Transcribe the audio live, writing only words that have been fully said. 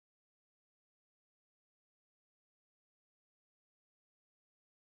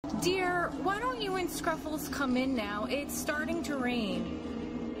Dear, why don't you and Scruffles come in now? It's starting to rain.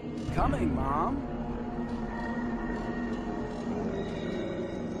 Coming, Mom.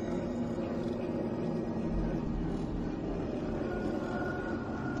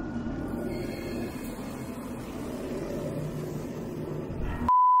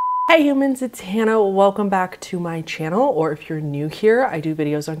 Hey humans, it's Hannah. Welcome back to my channel, or if you're new here, I do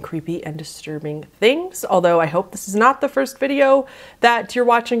videos on creepy and disturbing things, although I hope this is not the first video that you're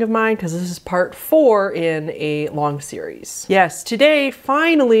watching of mine, because this is part 4 in a long series. Yes, today,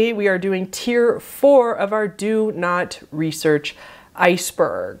 finally, we are doing tier 4 of our Do Not Research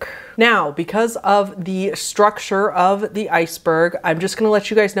Iceberg. Now, because of the structure of the iceberg, I'm just going to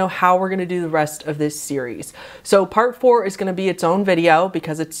let you guys know how we're going to do the rest of this series. So part 4 is going to be its own video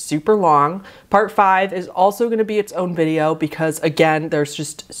because it's super long. Part 5 is also going to be its own video because, again, there's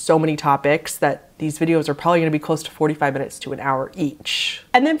just so many topics that these videos are probably going to be close to 45 minutes to an hour each.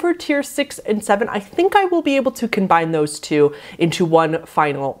 And then for tier 6 and 7, I think I will be able to combine those two into one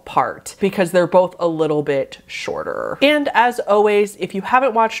final part because they're both a little bit shorter. And as always, if you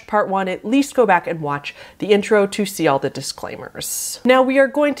haven't watched part 1, at least go back and watch the intro to see all the disclaimers. Now we are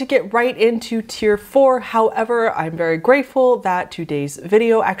going to get right into tier 4. However, I'm very grateful that today's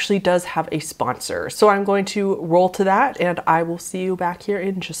video actually does have a sponsor. So I'm going to roll to that and I will see you back here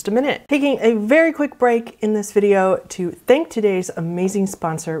in just a minute. Taking a very quick break in this video to thank today's amazing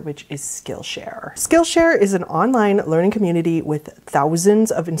sponsor, which is Skillshare. Skillshare is an online learning community with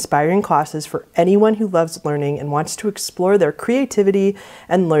thousands of inspiring classes for anyone who loves learning and wants to explore their creativity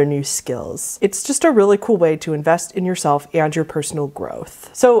and learn new skills. It's just a really cool way to invest in yourself and your personal growth.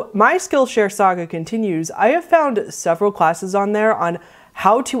 So my Skillshare saga continues. I have found several classes on there on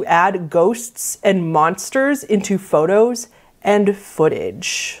how to add ghosts and monsters into photos and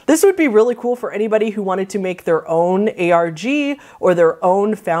footage. This would be really cool for anybody who wanted to make their own ARG or their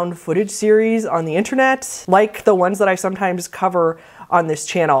own found footage series on the internet, like the ones that I sometimes cover on this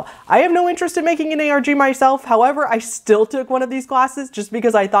channel. I have no interest in making an ARG myself. However, I still took one of these classes just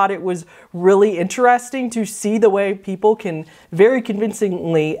because I thought it was really interesting to see the way people can very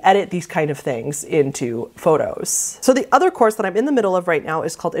convincingly edit these kind of things into photos. So the other course that I'm in the middle of right now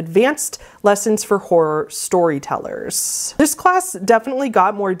is called Advanced Lessons for Horror Storytellers. This class definitely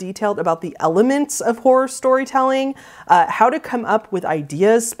got more detailed about the elements of horror storytelling, how to come up with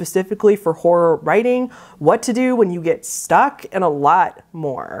ideas specifically for horror writing, what to do when you get stuck, and a lot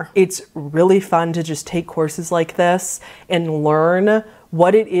more. It's really fun to just take courses like this and learn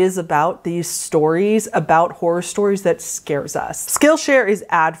what it is about these stories, about horror stories that scares us. Skillshare is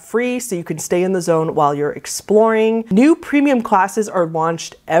ad-free, so you can stay in the zone while you're exploring. New premium classes are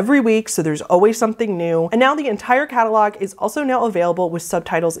launched every week, so there's always something new. And now the entire catalog is also now available with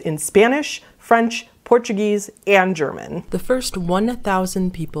subtitles in Spanish, French, Portuguese, and German. The first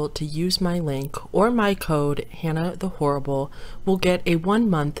 1,000 people to use my link or my code HannahTheHorrible will get a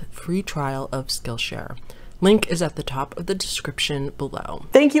 1-month free trial of Skillshare. Link is at the top of the description below.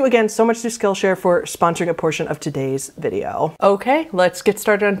 Thank you again so much to Skillshare for sponsoring a portion of today's video. Okay, let's get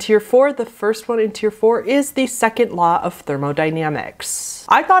started on tier 4. The first one in tier 4 is the second law of thermodynamics.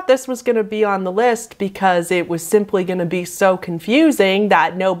 I thought this was going to be on the list because it was simply going to be so confusing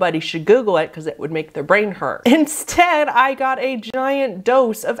that nobody should Google it because it would make their brain hurt. Instead, I got a giant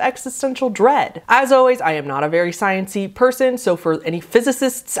dose of existential dread. As always, I am not a very sciencey person, so for any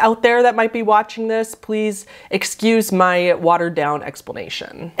physicists out there that might be watching this, please excuse my watered down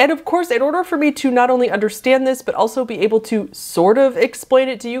explanation. And of course, in order for me to not only understand this, but also be able to sort of explain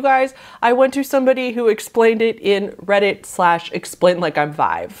it to you guys, I went to somebody who explained it in Reddit/explain like I'm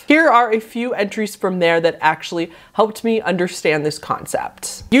 5. Here are a few entries from there that actually helped me understand this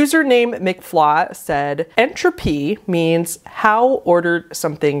concept. Username McFlaw said, entropy means how ordered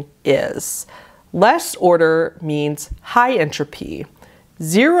something is. Less order means high entropy.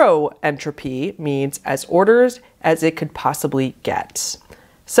 Zero entropy means as ordered as it could possibly get.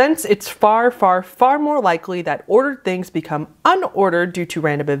 Since it's far, far, far more likely that ordered things become unordered due to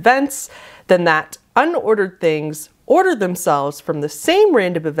random events than that unordered things order themselves from the same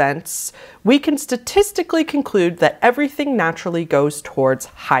random events, we can statistically conclude that everything naturally goes towards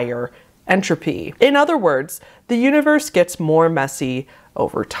higher entropy. In other words, the universe gets more messy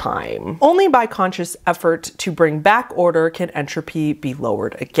over time. Only by conscious effort to bring back order can entropy be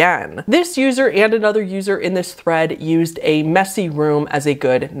lowered again. This user and another user in this thread used a messy room as a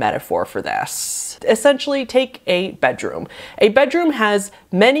good metaphor for this. Essentially, take a bedroom. A bedroom has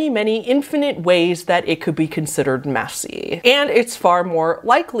many, many infinite ways that it could be considered messy. And it's far more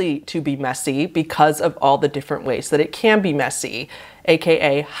likely to be messy because of all the different ways that it can be messy,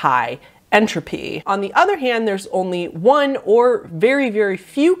 aka high entropy. On the other hand, there's only one or very, very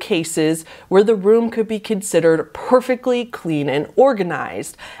few cases where the room could be considered perfectly clean and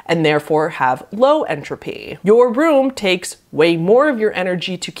organized, and therefore have low entropy. Your room takes way more of your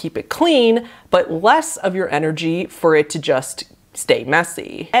energy to keep it clean, but less of your energy for it to just stay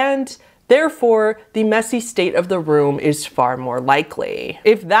messy. And therefore, the messy state of the room is far more likely.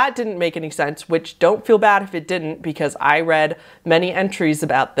 If that didn't make any sense, which don't feel bad if it didn't, because I read many entries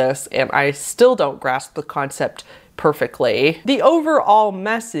about this and I still don't grasp the concept perfectly. The overall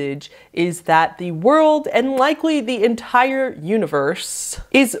message is that the world, and likely the entire universe,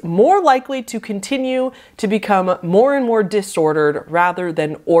 is more likely to continue to become more and more disordered rather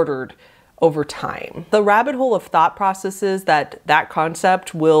than ordered over time. The rabbit hole of thought processes that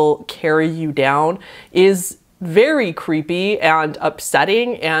concept will carry you down is very creepy and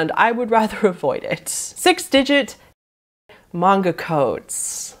upsetting, and I would rather avoid it. 6-digit manga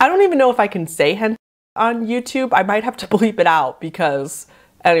codes. I don't even know if I can say Henta on YouTube. I might have to bleep it out because,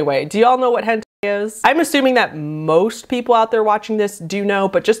 anyway, do y'all know what Henta is? I'm assuming that most people out there watching this do know,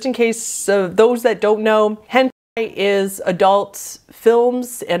 but just in case those that don't know, Henta is adult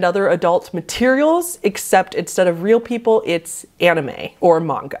films and other adult materials, except instead of real people, it's anime or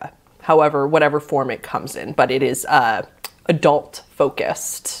manga. However, whatever form it comes in, but it is adult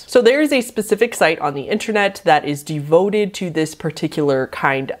focused. So there is a specific site on the internet that is devoted to this particular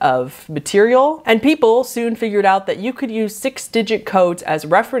kind of material, and people soon figured out that you could use 6-digit codes as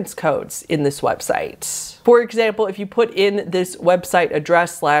reference codes in this website. For example, if you put in this website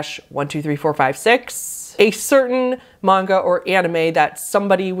address /123456, a certain manga or anime that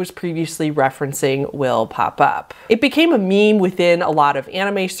somebody was previously referencing will pop up. It became a meme within a lot of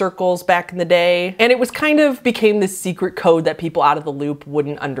anime circles back in the day, and it was kind of became this secret code that people out of the loop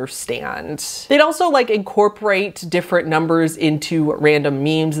wouldn't understand. They'd also like incorporate different numbers into random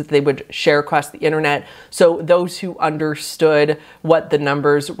memes that they would share across the internet, so those who understood what the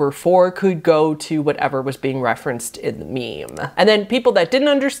numbers were for could go to whatever was being referenced in the meme. And then people that didn't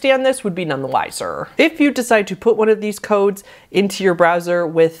understand this would be none the wiser. If you decide to put one of these codes into your browser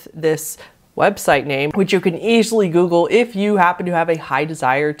with this website name, which you can easily Google if you happen to have a high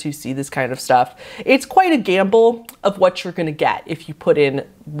desire to see this kind of stuff, it's quite a gamble of what you're gonna get if you put in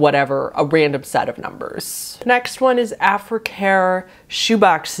whatever, a random set of numbers. The next one is Africare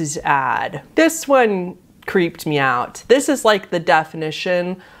Shoeboxes Ad. This one creeped me out. This is like the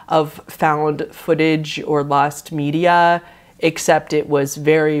definition of found footage or lost media, except it was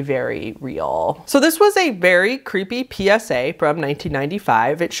very, very real. So this was a very creepy PSA from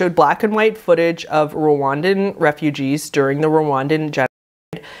 1995. It showed black and white footage of Rwandan refugees during the Rwandan genocide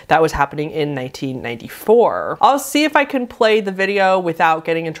that was happening in 1994. I'll see if I can play the video without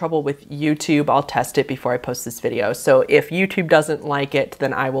getting in trouble with YouTube. I'll test it before I post this video. So if YouTube doesn't like it,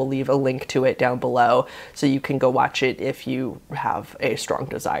 then I will leave a link to it down below so you can go watch it if you have a strong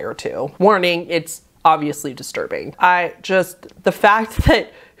desire to. Warning, it's obviously disturbing. The fact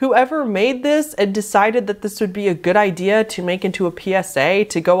that whoever made this and decided that this would be a good idea to make into a PSA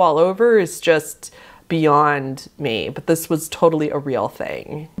to go all over is just beyond me, but this was totally a real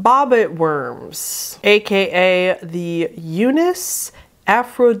thing. Bobbitt Worms, aka the Eunice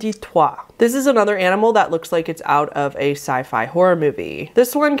Aphroditois. This is another animal that looks like it's out of a sci-fi horror movie.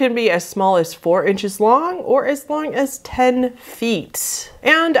 This one can be as small as 4 inches long or as long as 10 feet.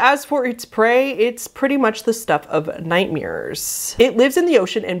 And as for its prey, it's pretty much the stuff of nightmares. It lives in the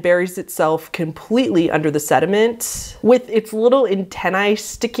ocean and buries itself completely under the sediment, with its little antennae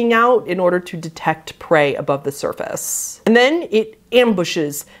sticking out in order to detect prey above the surface. And then it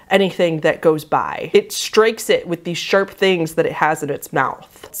ambushes anything that goes by. It strikes it with these sharp things that it has in its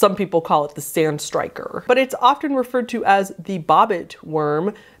mouth. Some people call it the sand striker, but it's often referred to as the Bobbitt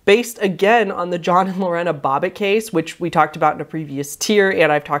worm, based again on the John and Lorena Bobbitt case, which we talked about in a previous tier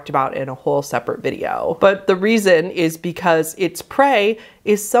and I've talked about in a whole separate video. But the reason is because its prey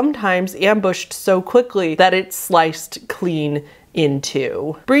is sometimes ambushed so quickly that it's sliced clean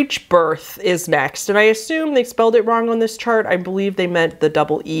into. Breech Birth is next, and I assume they spelled it wrong on this chart. I believe they meant the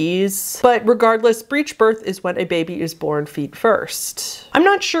double E's. But regardless, Breech Birth is when a baby is born feet first. I'm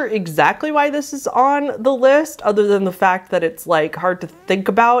not sure exactly why this is on the list, other than the fact that it's like hard to think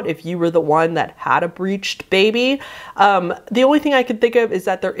about if you were the one that had a breeched baby. The only thing I can think of is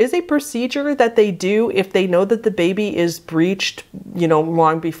that there is a procedure that they do if they know that the baby is breeched, you know,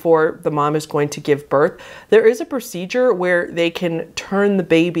 long before the mom is going to give birth. There is a procedure where they can turn the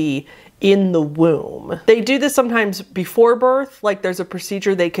baby in the womb. They do this sometimes before birth, like there's a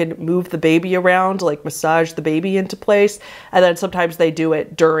procedure they can move the baby around, like massage the baby into place, and then sometimes they do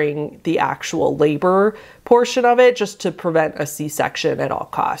it during the actual labor portion of it just to prevent a C-section at all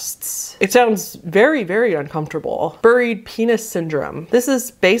costs. It sounds very, very uncomfortable. Buried penis syndrome. This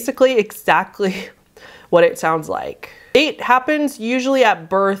is basically exactly what it sounds like. It happens usually at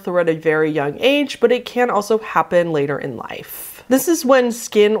birth or at a very young age, but it can also happen later in life. This is when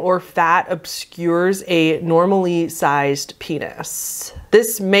skin or fat obscures a normally sized penis.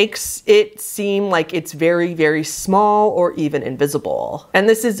 This makes it seem like it's very, very small or even invisible. And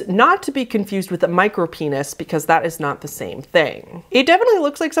this is not to be confused with a micropenis because that is not the same thing. It definitely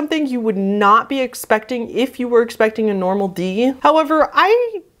looks like something you would not be expecting if you were expecting a normal D. However,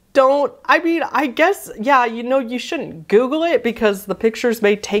 I guess, yeah, you know, you shouldn't Google it because the pictures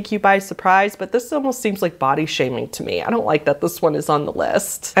may take you by surprise, but this almost seems like body shaming to me. I don't like that this one is on the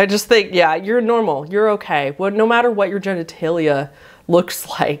list. I just think, yeah, you're normal, you're okay. Well, no matter what your genitalia looks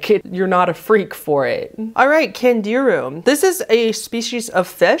like, you're not a freak for it. All right, Candiru. This is a species of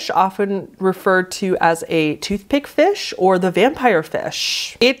fish often referred to as a toothpick fish or the vampire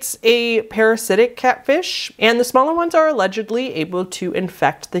fish. It's a parasitic catfish, and the smaller ones are allegedly able to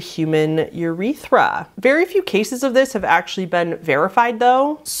infect the human urethra. Very few cases of this have actually been verified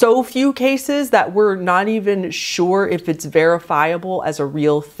though. So few cases that we're not even sure if it's verifiable as a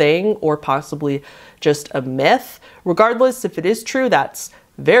real thing or possibly just a myth. Regardless, if it is true, that's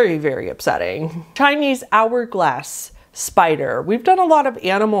very, very upsetting. Chinese hourglass spider. We've done a lot of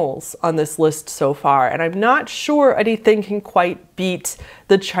animals on this list so far, and I'm not sure anything can quite beat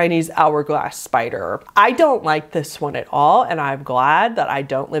the Chinese hourglass spider. I don't like this one at all, and I'm glad that I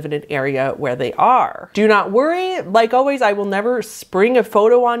don't live in an area where they are. Do not worry. Like always, I will never spring a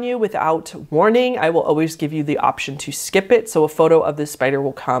photo on you without warning. I will always give you the option to skip it, so a photo of this spider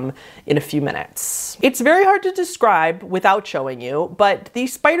will come in a few minutes. It's very hard to describe without showing you, but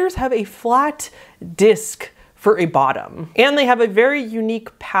these spiders have a flat disc for a bottom, and they have a very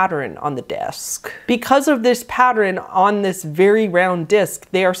unique pattern on the disc. Because of this pattern on this very round disc,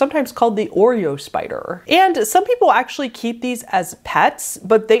 they are sometimes called the Oreo spider. And some people actually keep these as pets,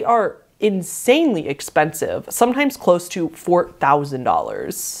 but they are insanely expensive, sometimes close to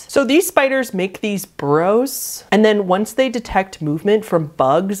 $4,000. So these spiders make these burrows, and then once they detect movement from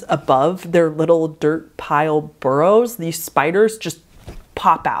bugs above their little dirt pile burrows, these spiders just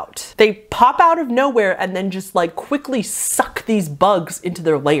pop out. They pop out of nowhere and then just like quickly suck these bugs into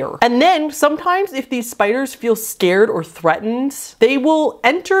their lair. And then sometimes if these spiders feel scared or threatened, they will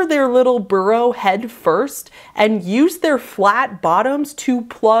enter their little burrow head first and use their flat bottoms to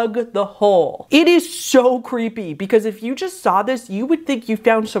plug the hole. It is so creepy because if you just saw this, you would think you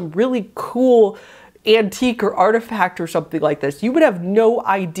found some really cool antique or artifact or something like this. You would have no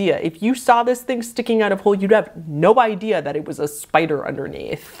idea. If you saw this thing sticking out of a hole, you'd have no idea that it was a spider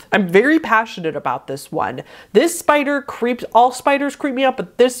underneath. I'm very passionate about this one. This spider creeps, all spiders creep me out,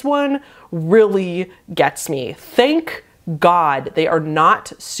 but this one really gets me. Thank God they are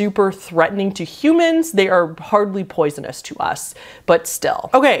not super threatening to humans. They are hardly poisonous to us, but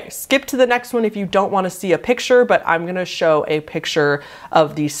still. Okay, skip to the next one if you don't want to see a picture, but I'm gonna show a picture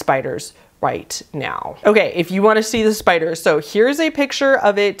of these spiders right now. Okay, if you want to see the spider, so here's a picture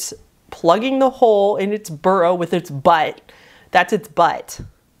of it plugging the hole in its burrow with its butt. That's its butt.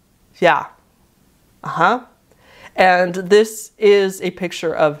 Yeah. Uh-huh. And this is a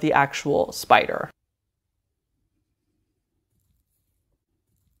picture of the actual spider.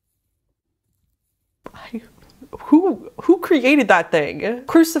 Who created that thing?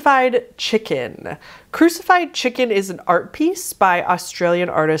 Crucified Chicken. Crucified Chicken is an art piece by Australian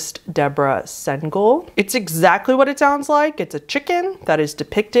artist Deborah Sengel. It's exactly what it sounds like. It's a chicken that is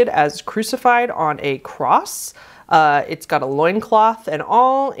depicted as crucified on a cross. It's got a loincloth and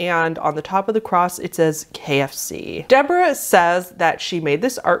all, and on the top of the cross it says KFC. Deborah says that she made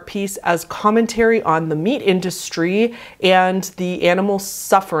this art piece as commentary on the meat industry and the animals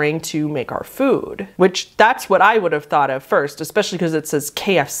suffering to make our food, which that's what I would have thought of first, especially because it says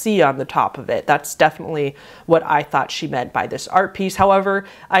KFC on the top of it. That's definitely what I thought she meant by this art piece. However,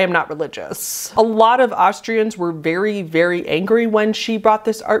 I am not religious. A lot of Austrians were very, very angry when she brought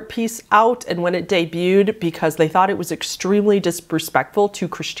this art piece out and when it debuted because they thought thought it was extremely disrespectful to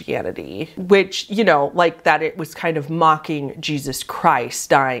Christianity, which, you know, like that it was kind of mocking Jesus Christ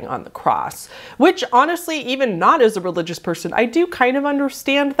dying on the cross, which honestly, even not as a religious person, I do kind of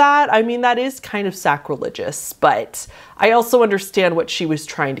understand that. I mean, that is kind of sacrilegious, but I also understand what she was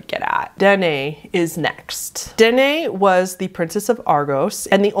trying to get at. Danae is next. Danae was the princess of Argos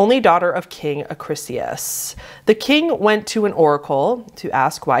and the only daughter of King Acrisius. The king went to an oracle to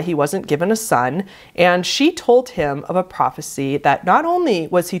ask why he wasn't given a son, and she told him of a prophecy that not only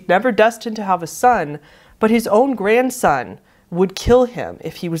was he never destined to have a son, but his own grandson would kill him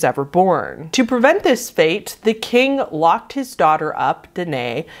if he was ever born. To prevent this fate, the king locked his daughter up,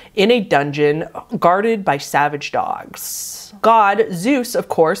 Danae, in a dungeon guarded by savage dogs. God, Zeus, of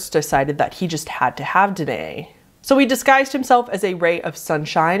course, decided that he just had to have Danae. So he disguised himself as a ray of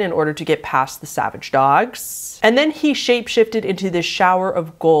sunshine in order to get past the savage dogs. And then he shapeshifted into this shower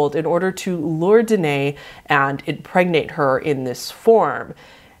of gold in order to lure Danae and impregnate her in this form.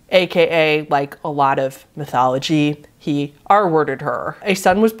 AKA, like a lot of mythology, he R-worded her. A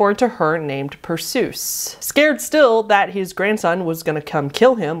son was born to her named Perseus. Scared still that his grandson was gonna come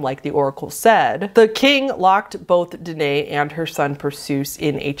kill him like the oracle said, the king locked both Danae and her son Perseus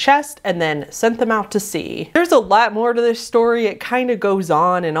in a chest and then sent them out to sea. There's a lot more to this story. It kind of goes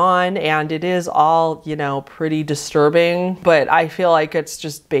on, and it is all, you know, pretty disturbing, but I feel like it's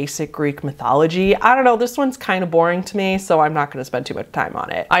just basic Greek mythology. I don't know, this one's kind of boring to me, so I'm not gonna spend too much time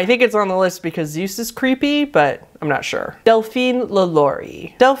on it. I think it's on the list because Zeus is creepy, but I'm not sure. Delphine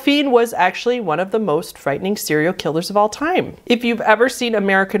LaLaurie. Delphine was actually one of the most frightening serial killers of all time. If you've ever seen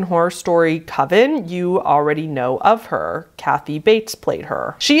American Horror Story Coven, you already know of her. Kathy Bates played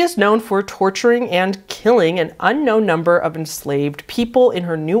her. She is known for torturing and killing an unknown number of enslaved people in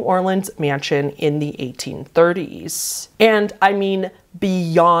her New Orleans mansion in the 1830s. And I mean,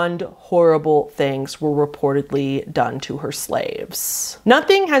 beyond horrible things were reportedly done to her slaves.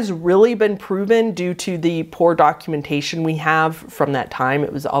 Nothing has really been proven due to the poor documentation we have from that time.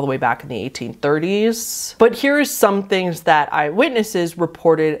 It was all the way back in the 1830s. But here's some things that eyewitnesses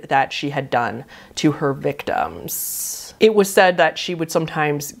reported that she had done to her victims. It was said that she would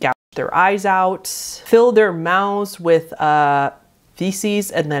sometimes gouge their eyes out, fill their mouths with feces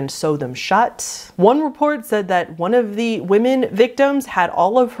and then sew them shut. One report said that one of the women victims had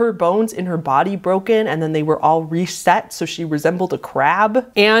all of her bones in her body broken and then they were all reset, so she resembled a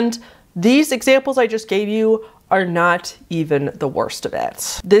crab. And these examples I just gave you are not even the worst of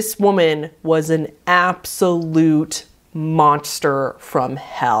it. This woman was an absolute monster from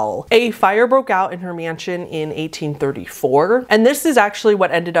hell. A fire broke out in her mansion in 1834, and this is actually what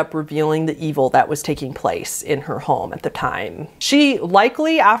ended up revealing the evil that was taking place in her home at the time. She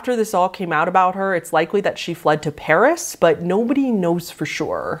likely, after this all came out about her, it's likely that she fled to Paris, but nobody knows for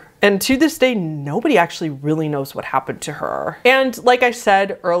sure. And to this day, nobody actually really knows what happened to her. And like I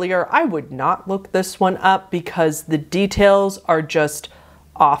said earlier, I would not look this one up because the details are just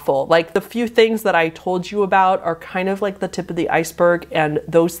awful. Like, the few things that I told you about are kind of like the tip of the iceberg, and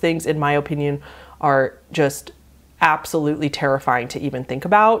those things, in my opinion, are just absolutely terrifying to even think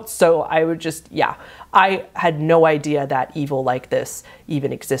about. So I would just, yeah, I had no idea that evil like this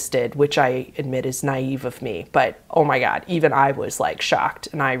even existed, which I admit is naive of me, but oh my God, even I was like shocked,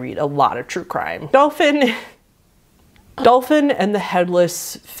 and I read a lot of true crime. Dolphin and the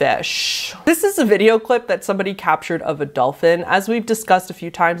Headless Fish. This is a video clip that somebody captured of a dolphin. As we've discussed a few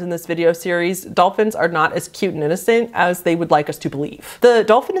times in this video series, dolphins are not as cute and innocent as they would like us to believe. The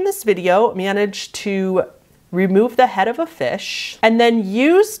dolphin in this video managed to remove the head of a fish and then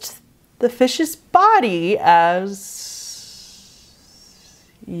used the fish's body as...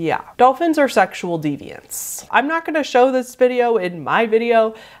 yeah. Dolphins are sexual deviants. I'm not going to show this video in my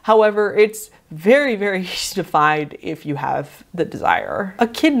video. However, it's very, very easy to find if you have the desire.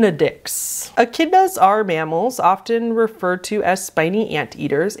 Echidna dicks. Echidnas are mammals often referred to as spiny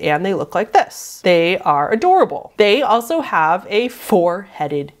anteaters, and they look like this. They are adorable. They also have a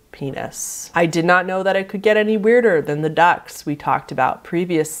four-headed penis. I did not know that it could get any weirder than the ducks we talked about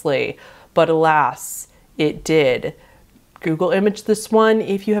previously, but alas, it did. Google image this one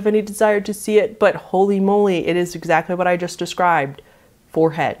if you have any desire to see it, but holy moly, it is exactly what I just described.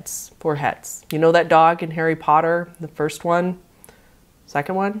 Four heads, four heads. You know that dog in Harry Potter, the first one,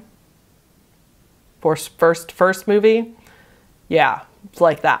 second one, first movie? Yeah, it's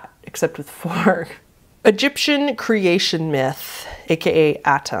like that, except with four. Egyptian creation myth, aka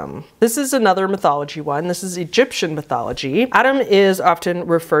Atum. This is another mythology one. This is Egyptian mythology. Atum is often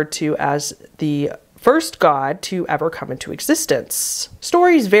referred to as the first god to ever come into existence.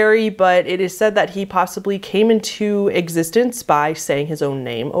 Stories vary, but it is said that he possibly came into existence by saying his own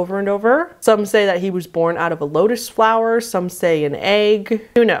name over and over. Some say that he was born out of a lotus flower, some say an egg.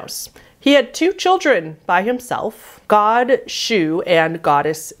 Who knows? He had 2 children by himself. God Shu and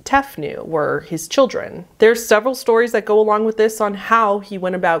goddess Tefnu were his children. There's several stories that go along with this on how he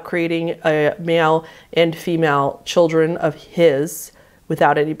went about creating a male and female children of his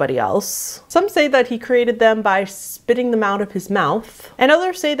without anybody else. Some say that he created them by spitting them out of his mouth, and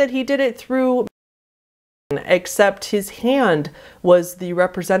others say that he did it through, except his hand was the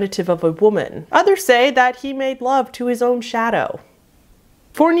representative of a woman. Others say that he made love to his own shadow.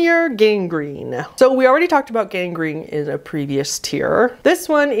 Fournier Gangrene. So we already talked about gangrene in a previous tier. This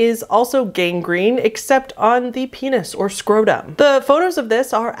one is also gangrene, except on the penis or scrotum. The photos of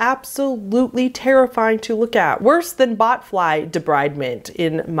this are absolutely terrifying to look at. Worse than botfly debridement,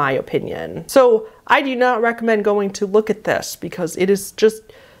 in my opinion. So I do not recommend going to look at this because it is just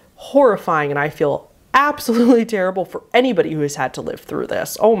horrifying, and I feel absolutely terrible for anybody who has had to live through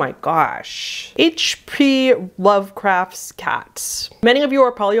this. Oh my gosh. H.P. Lovecraft's cat. Many of you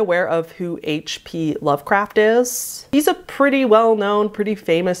are probably aware of who H.P. Lovecraft is. He's a pretty well-known, pretty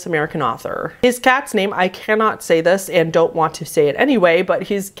famous American author. His cat's name, I cannot say this and don't want to say it anyway, but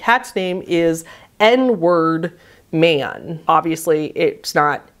his cat's name is N-word man. Obviously, it's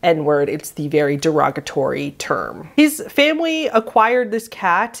not N-word, it's the very derogatory term. His family acquired this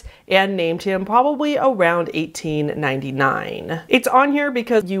cat and named him probably around 1899. It's on here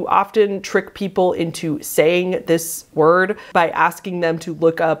because you often trick people into saying this word by asking them to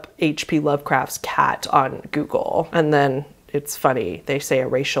look up H.P. Lovecraft's cat on Google. And then it's funny, they say a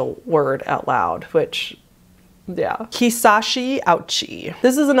racial word out loud, which yeah. Hisachi Ouchi.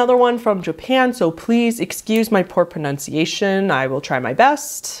 This is another one from Japan, so please excuse my poor pronunciation. I will try my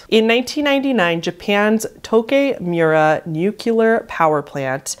best. In 1999, Japan's Tokemura nuclear power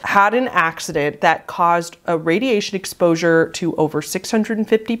plant had an accident that caused a radiation exposure to over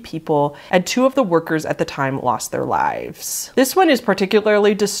 650 people, and 2 of the workers at the time lost their lives. This one is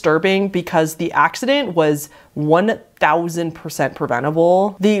particularly disturbing because the accident was 1000%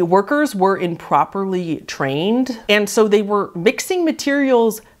 preventable. The workers were improperly trained, and so they were mixing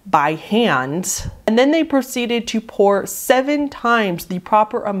materials by hand, and then they proceeded to pour 7 times the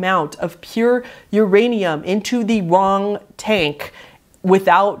proper amount of pure uranium into the wrong tank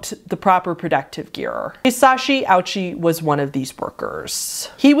without the proper protective gear. Hisachi Ouchi was one of these workers.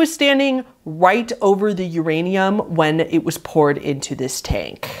 He was standing right over the uranium when it was poured into this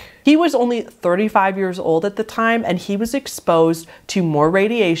tank. He was only 35 years old at the time, and he was exposed to more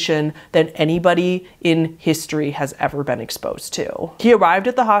radiation than anybody in history has ever been exposed to. He arrived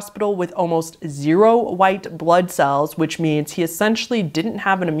at the hospital with almost 0 white blood cells, which means he essentially didn't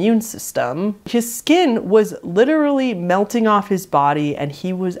have an immune system. His skin was literally melting off his body, and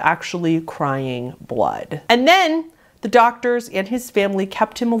he was actually crying blood. And then the doctors and his family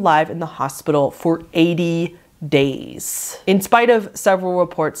kept him alive in the hospital for 80 days, in spite of several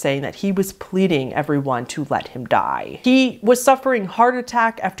reports saying that he was pleading everyone to let him die. He was suffering heart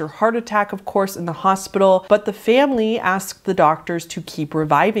attack after heart attack, of course, in the hospital, but the family asked the doctors to keep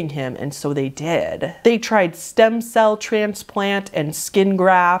reviving him, and so they did. They tried stem cell transplant and skin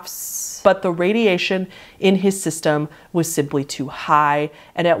grafts, but the radiation in his system was simply too high,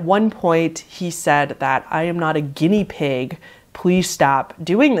 and at one point he said that, "I am not a guinea pig. Please stop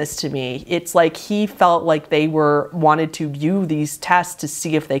doing this to me." It's like he felt like they wanted to do these tests to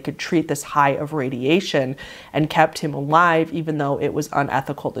see if they could treat this high of radiation and kept him alive, even though it was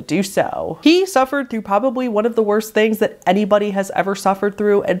unethical to do so. He suffered through probably one of the worst things that anybody has ever suffered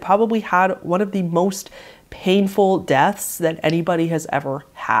through, and probably had one of the most painful deaths that anybody has ever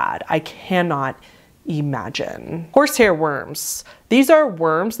had. I cannot imagine. Horsehair worms. These are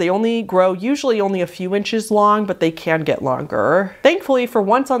worms. They only grow usually only a few inches long, but they can get longer. Thankfully, for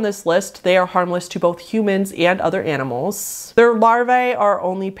once on this list, they are harmless to both humans and other animals. Their larvae are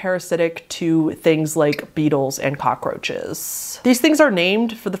only parasitic to things like beetles and cockroaches. These things are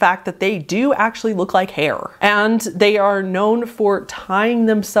named for the fact that they do actually look like hair, and they are known for tying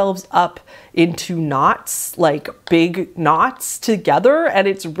themselves up into knots, like big knots together, and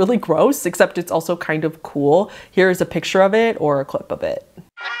it's really gross, except it's also kind of cool. Here's a picture of it, or a clip of it.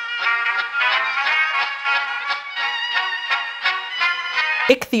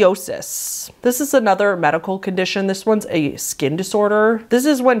 Ichthyosis. This is another medical condition. This one's a skin disorder. This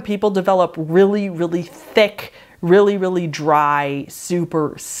is when people develop really, really thick, really, really dry,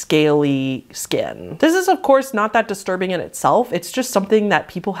 super scaly skin. This is of course not that disturbing in itself. It's just something that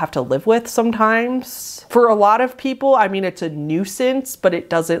people have to live with sometimes. For a lot of people, I mean, it's a nuisance, but it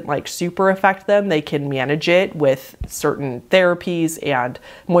doesn't like super affect them. They can manage it with certain therapies and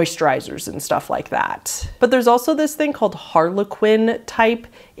moisturizers and stuff like that. But there's also this thing called Harlequin type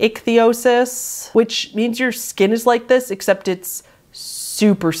ichthyosis, which means your skin is like this, except it's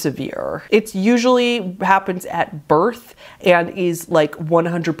super severe. It usually happens at birth and is like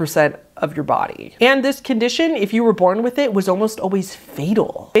 100% of your body. And this condition, if you were born with it, was almost always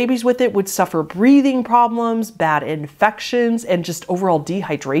fatal. Babies with it would suffer breathing problems, bad infections, and just overall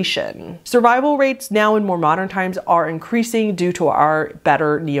dehydration. Survival rates now in more modern times are increasing due to our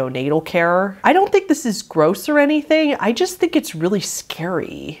better neonatal care. I don't think this is gross or anything. I just think it's really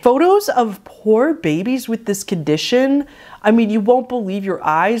scary. Photos of poor babies with this condition, I mean, you won't believe your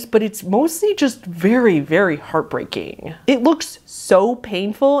eyes, but it's mostly just very, very heartbreaking. It looks so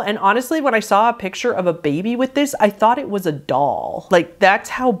painful, and honestly, when I saw a picture of a baby with this, I thought it was a doll. Like, that's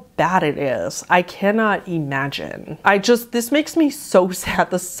how bad it is. I cannot imagine. This makes me so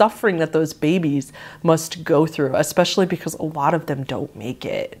sad, the suffering that those babies must go through, especially because a lot of them don't make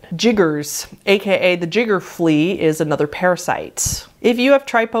it. Jiggers, aka the jigger flea, is another parasite. If you have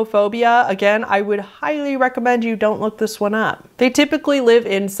trypophobia, again, I would highly recommend you don't look this one up. They typically live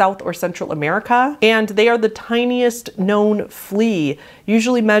in South or Central America, and they are the tiniest known flea,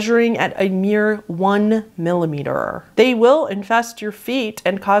 usually measuring at a mere 1 millimeter. They will infest your feet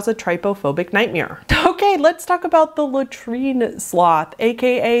and cause a trypophobic nightmare. Okay, let's talk about the latrine sloth,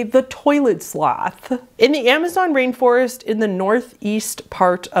 aka the toilet sloth. In the Amazon rainforest in the northeast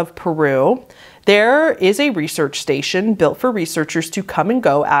part of Peru, there is a research station built for researchers to come and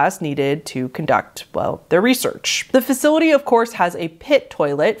go as needed to conduct, well, their research. The facility, of course, has a pit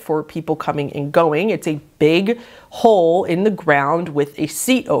toilet for people coming and going. It's a big hole in the ground with a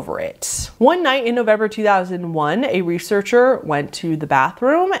seat over it. One night in November 2001, a researcher went to the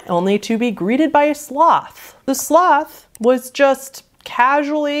bathroom only to be greeted by a sloth. The sloth was just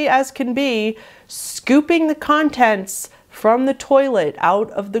casually as can be scooping the contents from the toilet out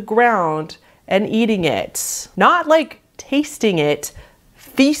of the ground and eating it. Not like tasting it,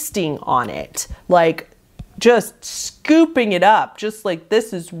 feasting on it. Like just scooping it up, just like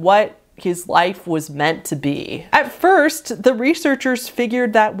this is what his life was meant to be. At first, the researchers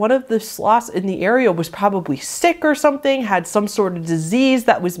figured that one of the sloths in the area was probably sick or something, had some sort of disease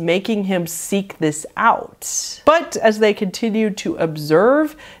that was making him seek this out. But as they continued to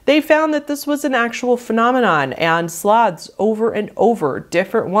observe, they found that this was an actual phenomenon, and sloths over and over,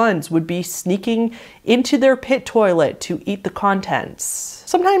 different ones, would be sneaking into their pit toilet to eat the contents.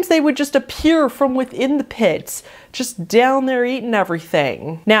 Sometimes they would just appear from within the pits, just down there eating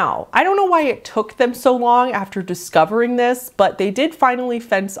everything. Now, I don't know why it took them so long after discovering this, but they did finally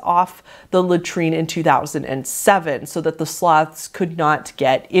fence off the latrine in 2007 so that the sloths could not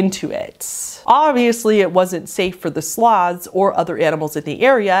get into it. Obviously, it wasn't safe for the sloths or other animals in the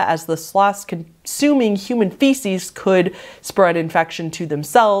area, as the sloths consuming human feces could spread infection to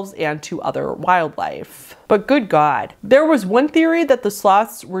themselves and to other wildlife. But good God. There was one theory that the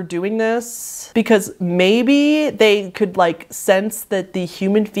sloths were doing this because maybe they could like sense that the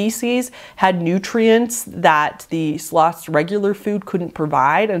human feces had nutrients that the sloths' regular food couldn't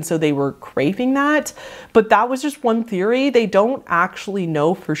provide, and so they were craving that. But that was just one theory. They don't actually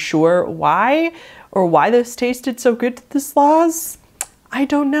know for sure why or why this tasted so good to the sloths. I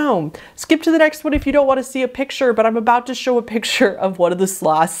don't know. Skip to the next one if you don't want to see a picture, but I'm about to show a picture of one of the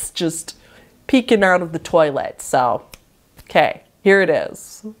sloths just peeking out of the toilet. So, okay, here it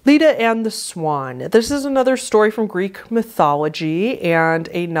is. Leda and the Swan. This is another story from Greek mythology and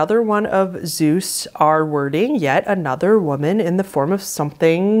another one of Zeus R-wording yet another woman in the form of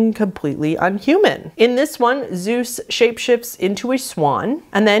something completely unhuman. In this one, Zeus shapeshifts into a swan,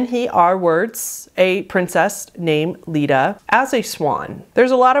 and then he R-words a princess named Leda as a swan.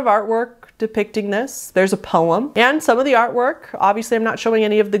 There's a lot of artwork depicting this. There's a poem and some of the artwork. Obviously, I'm not showing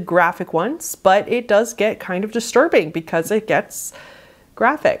any of the graphic ones, but it does get kind of disturbing because it gets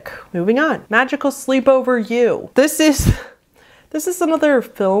graphic. Moving on. Magical Sleepover U. This is another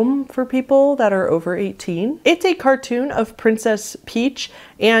film for people that are over 18. It's a cartoon of Princess Peach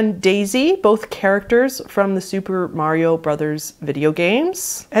and Daisy, both characters from the Super Mario Brothers video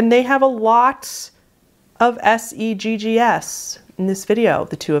games. And they have a lot of SEGGS in this video,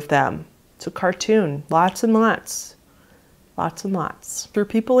 the two of them. It's a cartoon, lots and lots. Lots and lots. For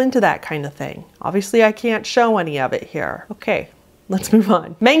people into that kind of thing. Obviously, I can't show any of it here. Okay, let's move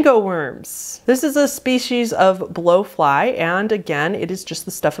on. Mango worms. This is a species of blowfly, and again, it is just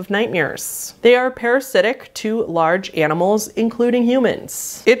the stuff of nightmares. They are parasitic to large animals, including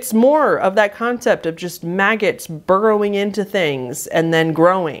humans. It's more of that concept of just maggots burrowing into things and then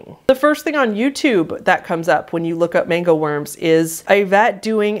growing. The first thing on YouTube that comes up when you look up mango worms is a vet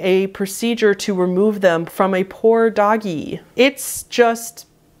doing a procedure to remove them from a poor doggy. It's just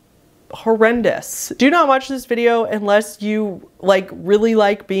horrendous. Do not watch this video unless you really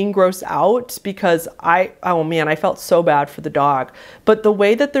like being grossed out, because oh man, I felt so bad for the dog. But the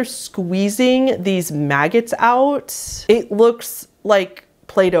way that they're squeezing these maggots out, it looks like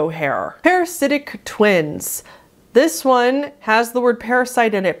Play-Doh hair. Parasitic Twins. This one has the word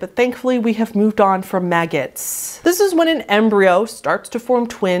parasite in it, but thankfully we have moved on from maggots. This is when an embryo starts to form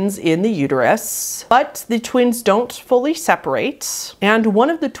twins in the uterus, but the twins don't fully separate, and one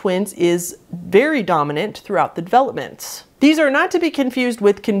of the twins is very dominant throughout the development. These are not to be confused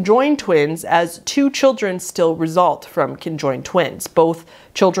with conjoined twins, as 2 children still result from conjoined twins. Both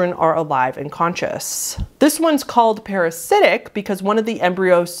children are alive and conscious. This one's called parasitic because one of the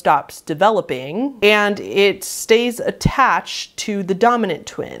embryos stops developing and it stays attached to the dominant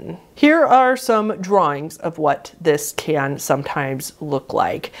twin. Here are some drawings of what this can sometimes look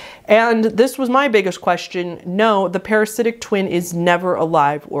like. And this was my biggest question. No, the parasitic twin is never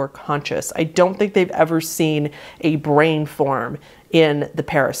alive or conscious. I don't think they've ever seen a brain form in the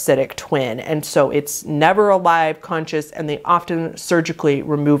parasitic twin, and so it's never alive, conscious, and they often surgically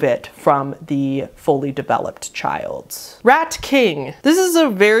remove it from the fully developed child. Rat king. This is a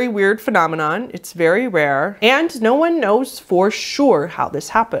very weird phenomenon. It's very rare, and no one knows for sure how this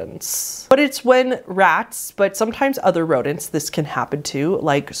happens. But it's when rats, but sometimes other rodents this can happen to,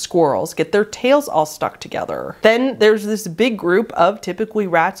 like squirrels, get their tails all stuck together. Then there's this big group of typically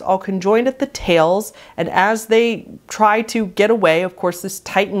rats all conjoined at the tails, and as they try to get away, of course, this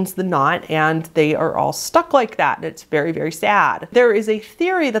tightens the knot and they are all stuck like that. And it's very, very sad. There is a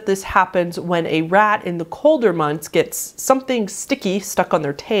theory that this happens when a rat in the colder months gets something sticky stuck on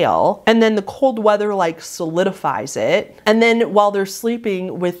their tail, and then the cold weather solidifies it. And then while they're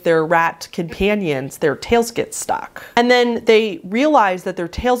sleeping with their rat companions, their tails get stuck. And then they realize that their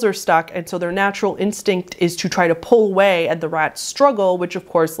tails are stuck, and so their natural instinct is to try to pull away, and the rats struggle, which of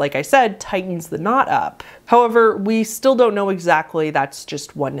course, like I said, tightens the knot up. However, we still don't know exactly. That's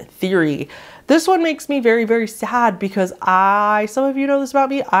just one theory. This one makes me very, very sad because some of you know this about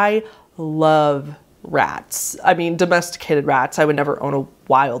me, I love rats. I mean, domesticated rats. I would never own a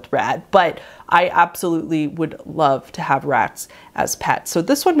wild rat, but I absolutely would love to have rats as pets. So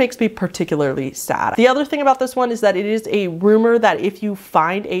this one makes me particularly sad. The other thing about this one is that it is a rumor that if you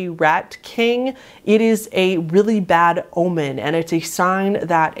find a rat king, it is a really bad omen, and it's a sign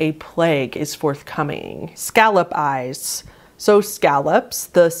that a plague is forthcoming. Scallop eyes. So scallops,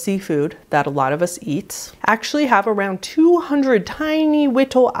 the seafood that a lot of us eat, actually have around 200 tiny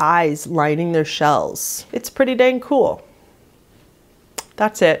little eyes lining their shells. It's pretty dang cool.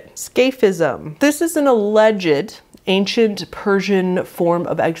 That's it. Scaphism. This is an alleged ancient Persian form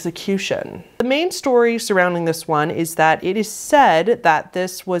of execution. The main story surrounding this one is that it is said that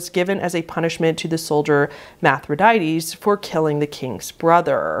this was given as a punishment to the soldier Mithridates for killing the king's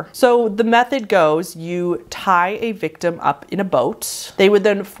brother. So the method goes, you tie a victim up in a boat. They would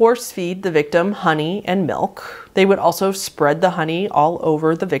then force feed the victim honey and milk. They would also spread the honey all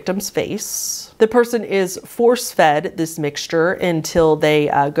over the victim's face. The person is force-fed this mixture until they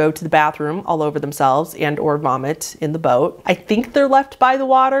go to the bathroom all over themselves and or vomit in the boat. I think they're left by the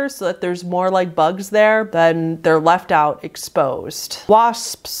water so that there's more bugs there, then they're left out exposed.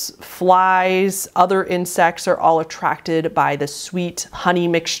 Wasps, flies, other insects are all attracted by the sweet honey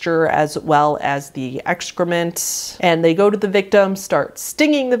mixture as well as the excrement. And they go to the victim, start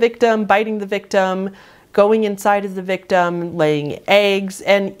stinging the victim, biting the victim, going inside of the victim, laying eggs,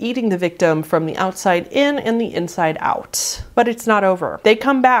 and eating the victim from the outside in and the inside out. But it's not over. They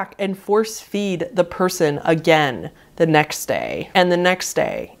come back and force feed the person again the next day, and the next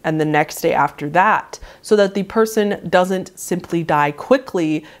day, and the next day after that, so that the person doesn't simply die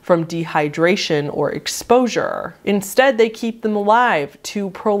quickly from dehydration or exposure. Instead, they keep them alive to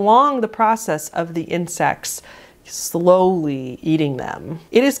prolong the process of the insects slowly eating them.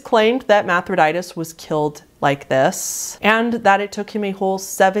 It is claimed that Mithridates was killed like this, and that it took him a whole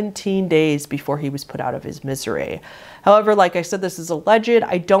 17 days before he was put out of his misery. However, like I said, this is alleged.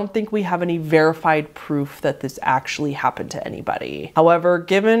 I don't think we have any verified proof that this actually happened to anybody. However,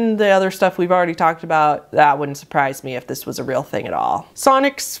 given the other stuff we've already talked about, that wouldn't surprise me if this was a real thing at all.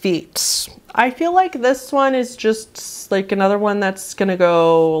 Sonic's feet. I feel like this one is just like another one that's gonna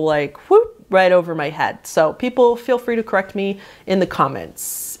go like whoop, right over my head. So people feel free to correct me in the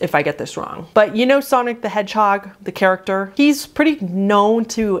comments if I get this wrong. But you know Sonic the Hedgehog, the character? He's pretty known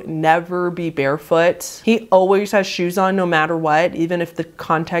to never be barefoot. He always has shoes on no matter what, even if the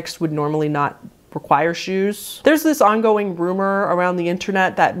context would normally not require shoes. There's this ongoing rumor around the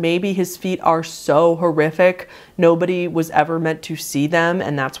internet that maybe his feet are so horrific nobody was ever meant to see them,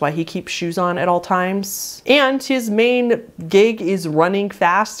 and that's why he keeps shoes on at all times. And his main gig is running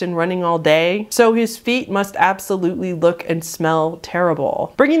fast and running all day, so his feet must absolutely look and smell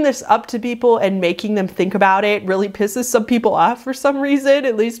terrible. Bringing this up to people and making them think about it really pisses some people off for some reason,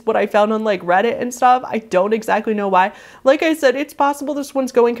 at least what I found on like Reddit and stuff. I don't exactly know why. Like I said, it's possible this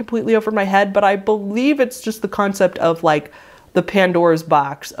one's going completely over my head, but I believe it's just the concept of like the Pandora's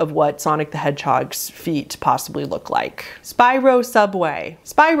box of what Sonic the Hedgehog's feet possibly look like. Spyro Subway.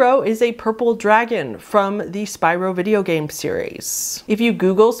 Spyro is a purple dragon from the Spyro video game series. If you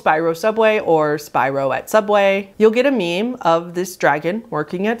Google Spyro Subway or Spyro at Subway, you'll get a meme of this dragon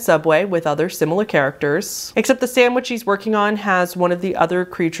working at Subway with other similar characters, except the sandwich he's working on has one of the other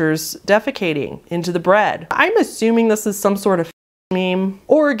creatures defecating into the bread. I'm assuming this is some sort of meme,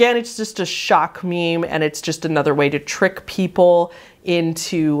 or again, it's just a shock meme and it's just another way to trick people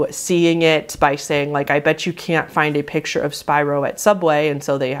into seeing it by saying like, I bet you can't find a picture of Spyro at Subway, and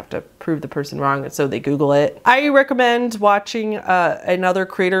so they have to prove the person wrong, and so they Google it. I recommend watching another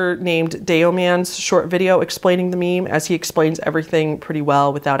creator named Dayoman's short video explaining the meme, as he explains everything pretty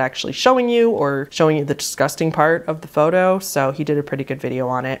well without actually showing you or showing you the disgusting part of the photo, so he did a pretty good video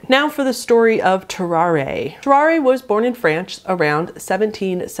on it. Now for the story of Terrare. Terrare was born in France around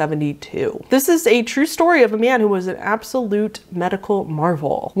 1772. This is a true story of a man who was an absolute medical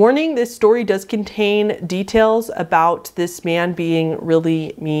marvel. Warning, this story does contain details about this man being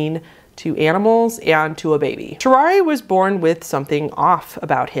really mean to animals and to a baby. Terrare was born with something off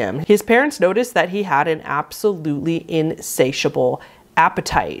about him. His parents noticed that he had an absolutely insatiable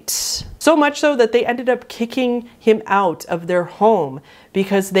appetite. So much so that they ended up kicking him out of their home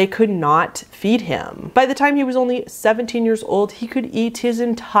because they could not feed him. By the time he was only 17 years old, he could eat his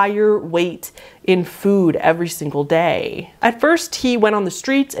entire weight in food every single day. At first, he went on the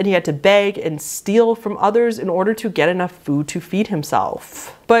streets and he had to beg and steal from others in order to get enough food to feed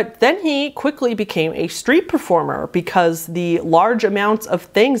himself. But then he quickly became a street performer because the large amounts of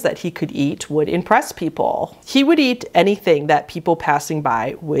things that he could eat would impress people. He would eat anything that people passing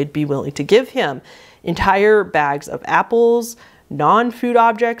by would be willing to give him. Entire bags of apples, non-food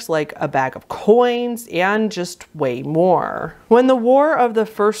objects like a bag of coins, and just way more. When the War of the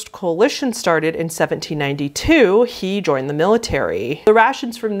First Coalition started in 1792, he joined the military. The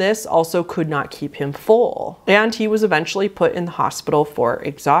rations from this also could not keep him full, and he was eventually put in the hospital for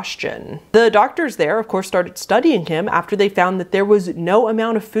exhaustion. The doctors there, of course, started studying him after they found that there was no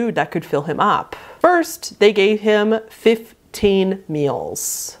amount of food that could fill him up. First, they gave him 15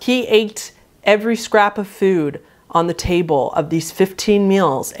 meals. He ate every scrap of food on the table of these 15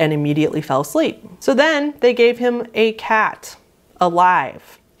 meals and immediately fell asleep. So then they gave him a cat,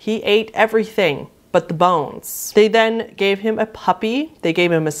 alive. He ate everything but the bones. They then gave him a puppy, they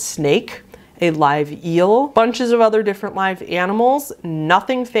gave him a snake, a live eel, bunches of other different live animals.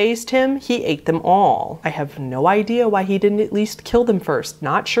 Nothing fazed him. He ate them all. I have no idea why he didn't at least kill them first.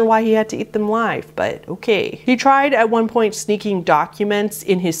 Not sure why he had to eat them live, but okay. He tried at one point sneaking documents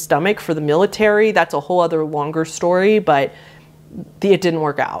in his stomach for the military. That's a whole other longer story, but it didn't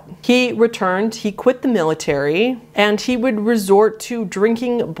work out. He returned, he quit the military, and he would resort to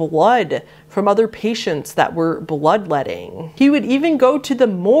drinking blood from other patients that were bloodletting. He would even go to the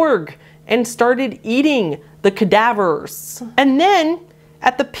morgue and started eating the cadavers. And then,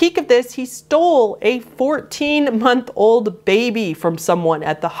 at the peak of this, he stole a 14-month-old baby from someone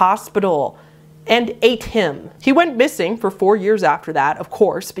at the hospital and ate him. He went missing for 4 years after that, of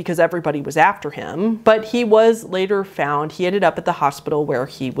course, because everybody was after him, but he was later found. He ended up at the hospital where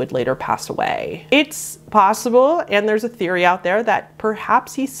he would later pass away. It's possible, and there's a theory out there, that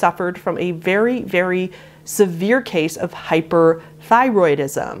perhaps he suffered from a very, very severe case of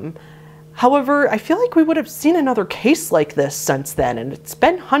hyperthyroidism. However, I feel like we would have seen another case like this since then, and it's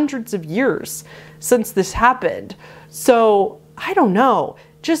been hundreds of years since this happened. So, I don't know.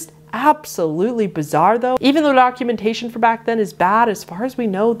 Just absolutely bizarre though. Even though documentation for back then is bad, as far as we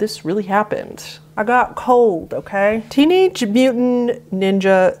know, this really happened. I got cold, okay? Teenage Mutant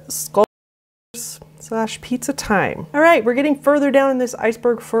Ninja / pizza time. All right, we're getting further down in this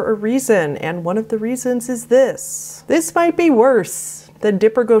iceberg for a reason, and one of the reasons is this. This might be worse than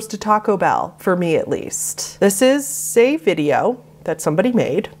Dipper Goes to Taco Bell, for me at least. This is a video that somebody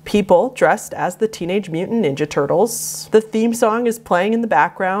made. People dressed as the Teenage Mutant Ninja Turtles. The theme song is playing in the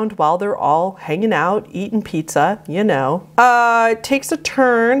background while they're all hanging out, eating pizza, you know. It takes a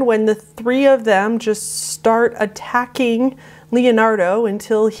turn when the three of them just start attacking Leonardo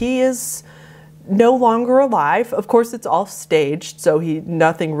until he is no longer alive. Of course, it's all staged, so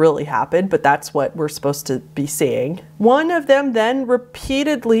nothing really happened, but that's what we're supposed to be seeing. One of them then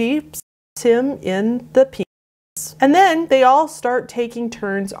repeatedly stabs him in the penis. And then they all start taking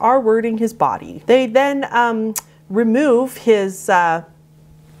turns R-wording his body. They then remove his,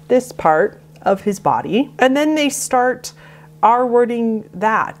 this part of his body, and then they start R-wording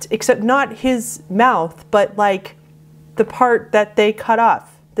that, except not his mouth, but like the part that they cut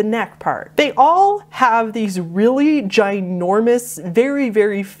off, the neck part. They all have these really ginormous, very,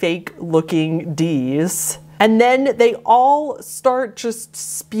 very fake looking Ds. And then they all start just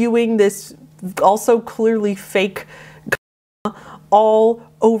spewing this also clearly fake all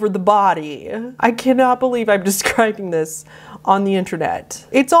over the body. I cannot believe I'm describing this on the internet.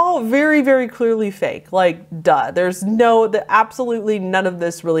 It's all very, very clearly fake. Like, duh. There's absolutely none of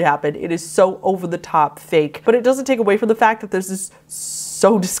this really happened. It is so over the top fake, but it doesn't take away from the fact that this is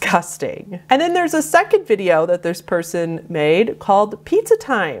so disgusting. And then there's a second video that this person made called Pizza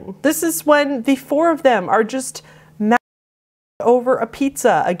Time. This is when the four of them are just over a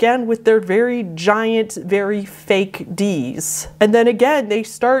pizza, again with their very giant, very fake Ds. And then again, they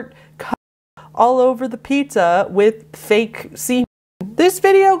start cutting all over the pizza with fake semen. This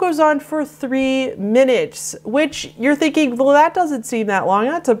video goes on for 3 minutes, which you're thinking, well, that doesn't seem that long.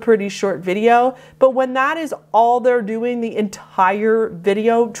 That's a pretty short video. But when that is all they're doing the entire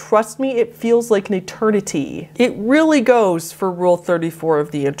video, trust me, it feels like an eternity. It really goes for Rule 34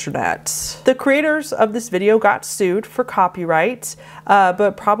 of the internet. The creators of this video got sued for copyright,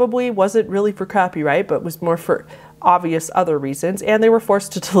 but probably wasn't really for copyright, but was more for obvious other reasons, and they were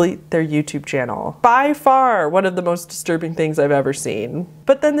forced to delete their YouTube channel. By far one of the most disturbing things I've ever seen.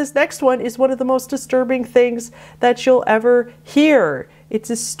 But then this next one is one of the most disturbing things that you'll ever hear.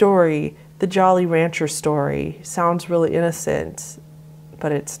 It's a story, the Jolly Rancher story. Sounds really innocent,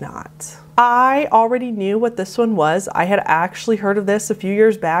 but it's not. I already knew what this one was. I had actually heard of this a few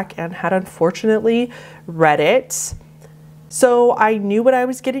years back and had unfortunately read it. So I knew what I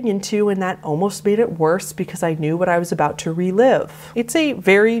was getting into, and that almost made it worse because I knew what I was about to relive. It's a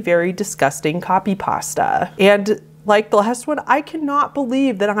very, very disgusting copy pasta. And like the last one, I cannot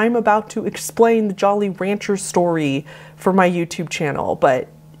believe that I'm about to explain the Jolly Rancher story for my YouTube channel, but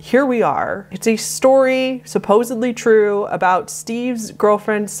here we are. It's a story, supposedly true, about Steve's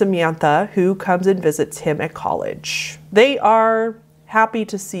girlfriend Samantha, who comes and visits him at college. They are happy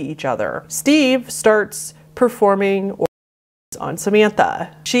to see each other. Steve starts performing on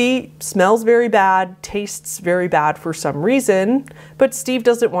Samantha. She smells very bad, tastes very bad for some reason, but Steve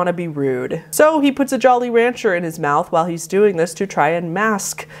doesn't want to be rude. So he puts a Jolly Rancher in his mouth while he's doing this to try and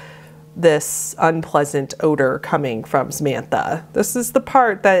mask this unpleasant odor coming from Samantha. This is the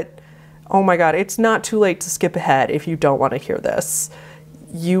part that, oh my God, it's not too late to skip ahead if you don't want to hear this.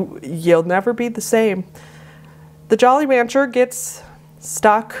 You'll never be the same. The Jolly Rancher gets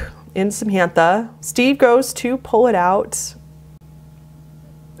stuck in Samantha. Steve goes to pull it out,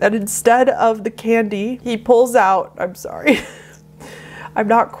 and instead of the candy, he pulls out, I'm sorry, I'm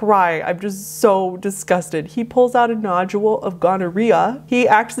not crying, I'm just so disgusted. He pulls out a nodule of gonorrhea. He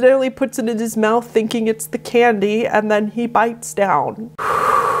accidentally puts it in his mouth thinking it's the candy, and then he bites down.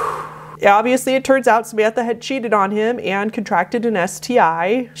 Obviously, it turns out Samantha had cheated on him and contracted an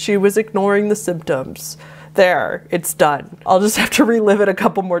STI. She was ignoring the symptoms. There, it's done. I'll just have to relive it a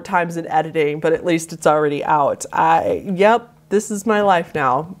couple more times in editing, but at least it's already out. Yep. This is my life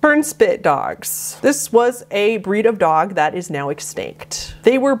now. Turnspit Dogs. This was a breed of dog that is now extinct.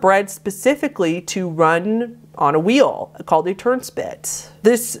 They were bred specifically to run on a wheel called a turnspit.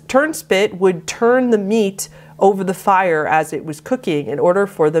 This turnspit would turn the meat over the fire as it was cooking in order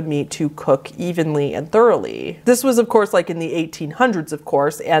for the meat to cook evenly and thoroughly. This was, of course, like in the 1800s, of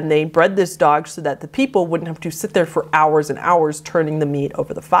course, and they bred this dog so that the people wouldn't have to sit there for hours and hours turning the meat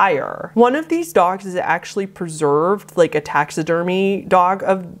over the fire. One of these dogs is actually preserved, like a taxidermy dog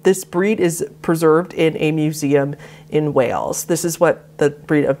of this breed is preserved in a museum in Wales. This is what the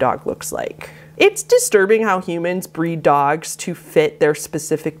breed of dog looks like. It's disturbing how humans breed dogs to fit their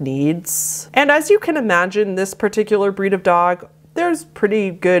specific needs. And as you can imagine, this particular breed of dog there's pretty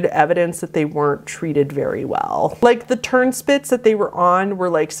good evidence that they weren't treated very well. Like the turnspits that they were on were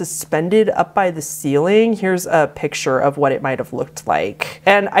like suspended up by the ceiling. Here's a picture of what it might have looked like.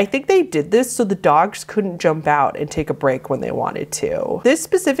 And I think they did this so the dogs couldn't jump out and take a break when they wanted to. This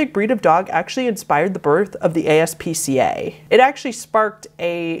specific breed of dog actually inspired the birth of the ASPCA. It actually sparked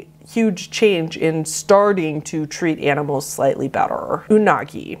a huge change in starting to treat animals slightly better.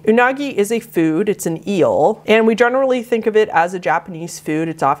 Unagi. Unagi is a food, it's an eel, and we generally think of it as a Japanese food.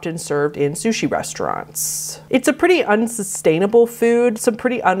 It's often served in sushi restaurants. It's a pretty unsustainable food. Some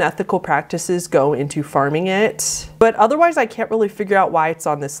pretty unethical practices go into farming it, but otherwise I can't really figure out why it's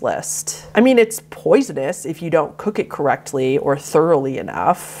on this list. I mean, it's poisonous if you don't cook it correctly or thoroughly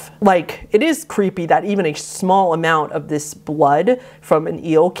enough. Like, it is creepy that even a small amount of this blood from an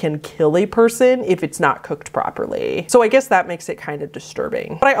eel can kill a person if it's not cooked properly. So I guess that makes it kind of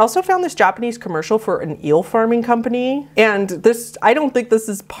disturbing. But I also found this Japanese commercial for an eel farming company, and this, I don't think this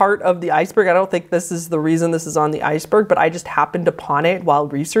is part of the iceberg. I don't think this is the reason this is on the iceberg, but I just happened upon it while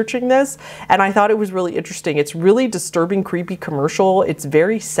researching this, and I thought it was really interesting. It's really disturbing, creepy commercial. It's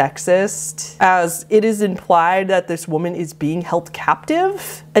very sexist, as it is implied that this woman is being held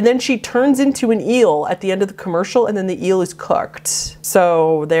captive, and then she turns into an eel at the end of the commercial, and then the eel is cooked.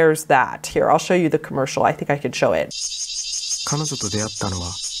 So there's that. Here, I'll show you the commercial. I think I can show it. 彼女と出会ったのは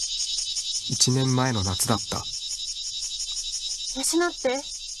1年前の夏だった。養って。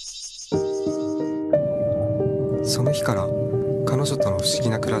その日から彼女との不思議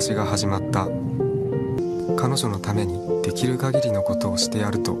な暮らしが始まった。彼女のためにできる限りのことをしてや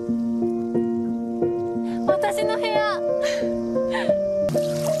ると。私の部屋。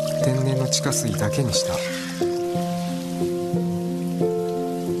天然の地下水だけにした。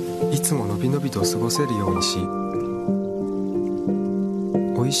いつものびのびと過ごせるようにし、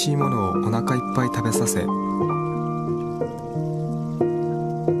美味しいものをお腹いっぱい食べさせ、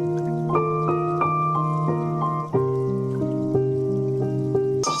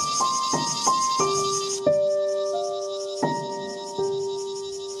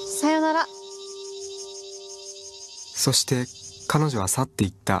さよなら。そして彼女は去ってい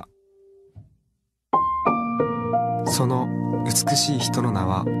った。その美しい人の名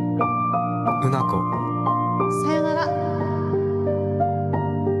はうなこ。さよなら。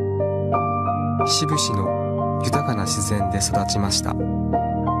志布志の豊かな自然で育ちました。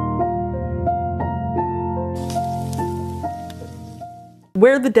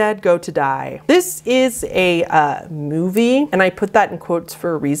Where the Dead Go to Die. This is a movie, and I put that in quotes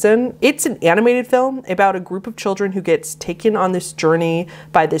for a reason. It's an animated film about a group of children who gets taken on this journey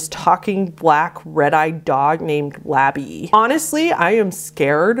by this talking black red-eyed dog named Labby. Honestly, I am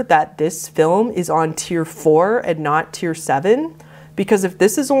scared that this film is on tier 4 and not tier 7, because if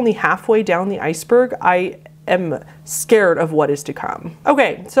this is only halfway down the iceberg, I am scared of what is to come.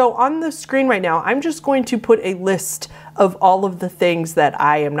 Okay, so on the screen right now, I'm just going to put a list of all of the things that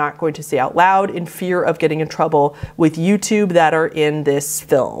I am not going to say out loud in fear of getting in trouble with YouTube that are in this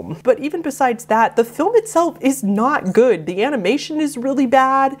film. But even besides that, the film itself is not good. The animation is really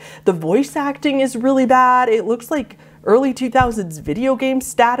bad. The voice acting is really bad. It looks like early 2000s video game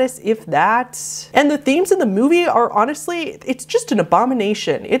status, if that. And the themes in the movie are honestly, it's just an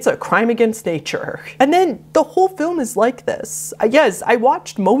abomination. It's a crime against nature. And then the whole film is like this. Yes, I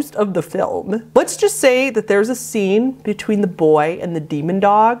watched most of the film. Let's just say that there's a scene between the boy and the demon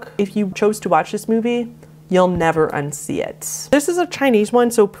dog. If you chose to watch this movie, you'll never unsee it. This is a Chinese one,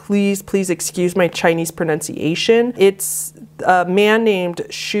 so please excuse my Chinese pronunciation. It's a man named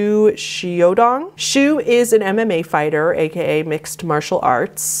Xu Xiaodong. Xu is an MMA fighter, aka mixed martial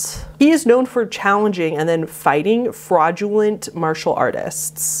arts. He is known for challenging and then fighting fraudulent martial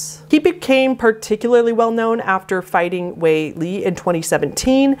artists. He became particularly well known after fighting Wei Li in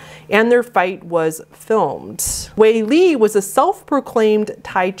 2017, and their fight was filmed. Wei Li was a self-proclaimed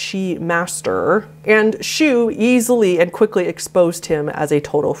Tai Chi master, and Xu easily and quickly exposed him as a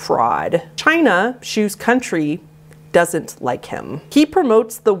total fraud. China, Xu's country, doesn't like him. He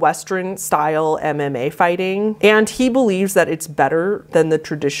promotes the Western style MMA fighting, and he believes that it's better than the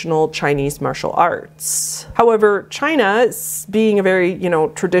traditional Chinese martial arts. However, China, being a very,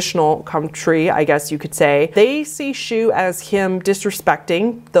 traditional country, I guess you could say, they see Xu as him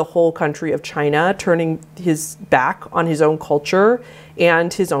disrespecting the whole country of China, turning his back on his own culture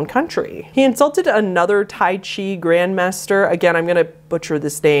and his own country. He insulted another Tai Chi grandmaster. Again, I'm gonna butcher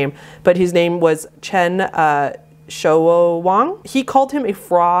this name, but his name was Chen Shouo Wang. He called him a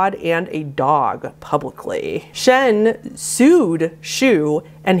fraud and a dog publicly. Shen sued Xu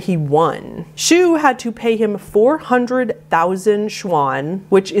and he won. Shu had to pay him 400,000 yuan,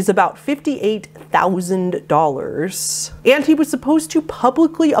 which is about $58,000. And he was supposed to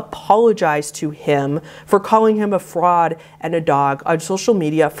publicly apologize to him for calling him a fraud and a dog on social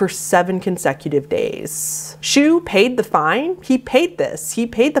media for 7 consecutive days. Shu paid the fine. He paid this. He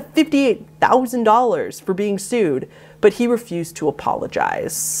paid the $58,000 for being sued, but he refused to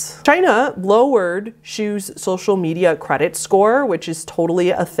apologize. China lowered Shu's social media credit score, which is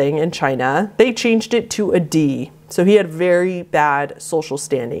totally a thing in China. They changed it to a D. So he had very bad social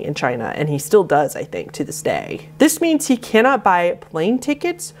standing in China, and he still does, I think, to this day. This means he cannot buy plane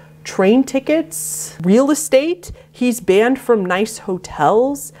tickets, train tickets, real estate. He's banned from nice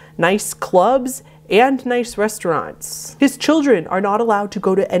hotels, nice clubs, and nice restaurants. His children are not allowed to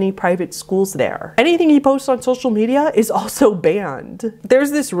go to any private schools there. Anything he posts on social media is also banned.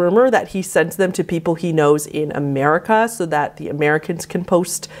 There's this rumor that he sends them to people he knows in America so that the Americans can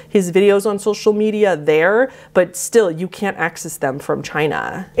post his videos on social media there, but still you can't access them from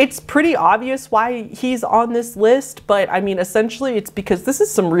China. It's pretty obvious why he's on this list, but I mean, essentially it's because this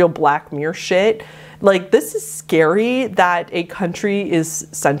is some real Black Mirror shit. Like, this is scary that a country is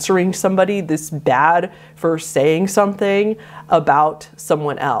censoring somebody this bad for saying something about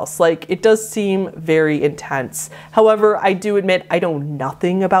someone else. Like, it does seem very intense. However, I do admit I know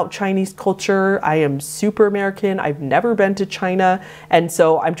nothing about Chinese culture. I am super American. I've never been to China. And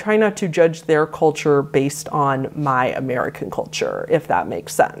so I'm trying not to judge their culture based on my American culture, if that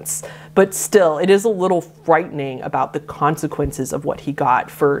makes sense. But still, it is a little frightening about the consequences of what he got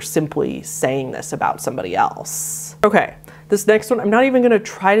for simply saying this about somebody else. Okay, this next one, I'm not even gonna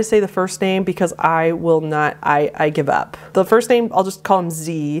try to say the first name because I will not, I give up. The first name, I'll just call him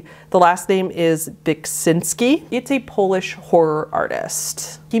Z. The last name is Beksinski. It's a Polish horror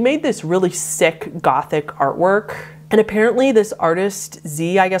artist. He made this really sick gothic artwork. And apparently this artist,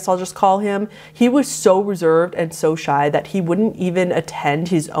 Z, I guess I'll just call him, he was so reserved and so shy that he wouldn't even attend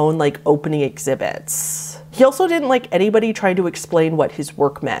his own like opening exhibits. He also didn't like anybody trying to explain what his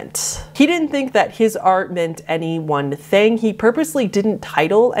work meant. He didn't think that his art meant any one thing. He purposely didn't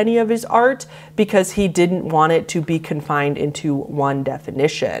title any of his art because he didn't want it to be confined into one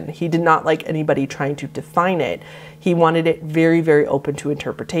definition. He did not like anybody trying to define it. He wanted it very, very open to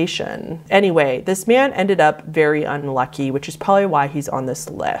interpretation. Anyway, this man ended up very unlucky, which is probably why he's on this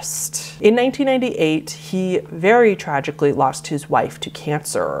list. In 1998, he very tragically lost his wife to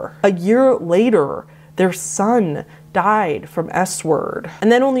cancer. A year later, their son died from S-word.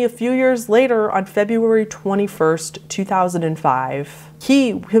 And then only a few years later, on February 21st, 2005,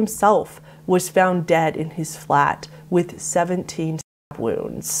 he himself was found dead in his flat with 17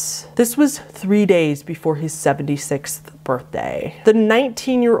 wounds. This was 3 days before his 76th birthday. The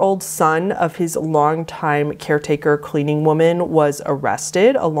 19-year-old son of his longtime caretaker cleaning woman was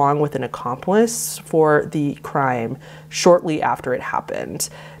arrested along with an accomplice for the crime shortly after it happened.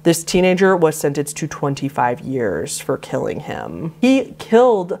 This teenager was sentenced to 25 years for killing him. He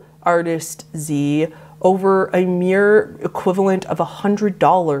killed artist Z over a mere equivalent of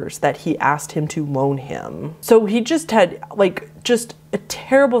 $100 that he asked him to loan him. So he just had just a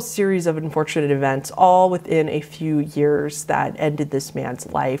terrible series of unfortunate events all within a few years that ended this man's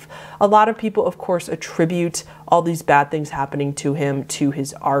life. A lot of people, of course, attribute all these bad things happening to him to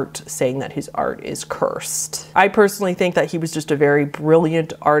his art, saying that his art is cursed. I personally think that he was just a very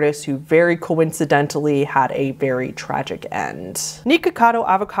brilliant artist who very coincidentally had a very tragic end. Nikocado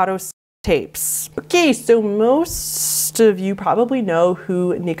Avocado tapes. Okay, so most of you probably know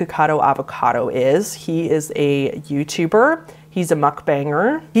who Nikocado Avocado is. He is a YouTuber. He's a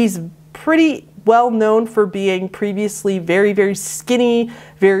mukbanger. He's pretty well known for being previously very, very skinny,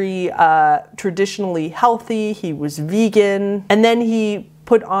 very traditionally healthy. He was vegan, and then he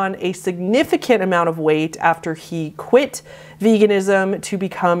put on a significant amount of weight after he quit veganism to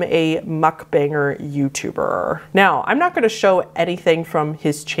become a mukbanger YouTuber. Now, I'm not going to show anything from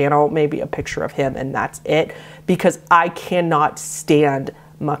his channel, maybe a picture of him, and that's it, because I cannot stand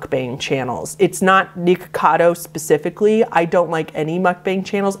mukbang channels. It's not Nikocado specifically. I don't like any mukbang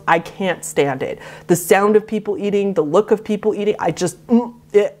channels. I can't stand it. The sound of people eating, the look of people eating, I just,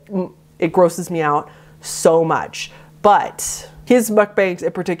 it grosses me out so much. But his mukbangs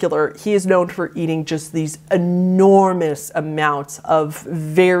in particular, he is known for eating just these enormous amounts of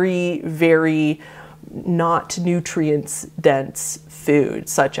very, very not nutrients dense food,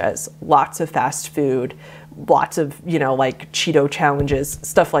 such as lots of fast food, lots of, you know, like Cheeto challenges,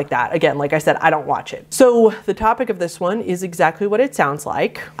 stuff like that. Again, like I said, I don't watch it. So the topic of this one is exactly what it sounds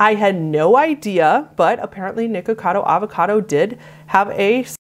like. I had no idea, but apparently Nikocado Avocado did have a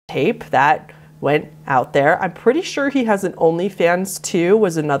tape that went out there. I'm pretty sure he has an OnlyFans too,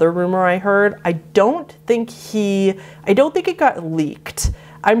 was another rumor I heard. I don't think it got leaked.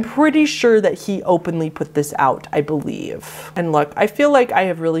 I'm pretty sure that he openly put this out, I believe. And look, I feel like I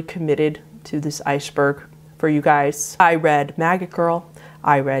have really committed to this iceberg for you guys. I read Maggot Girl.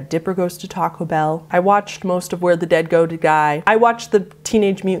 I read Dipper Goes to Taco Bell. I watched most of Where the Dead Go to Die. I watched the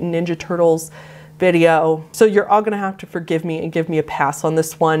Teenage Mutant Ninja Turtles video. So you're all gonna have to forgive me and give me a pass on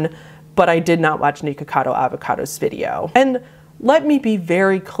this one, but I did not watch Nikocado Avocado's video. And let me be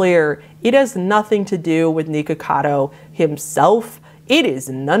very clear, it has nothing to do with Nikocado himself. It is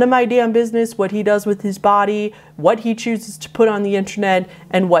none of my damn business what he does with his body, what he chooses to put on the internet,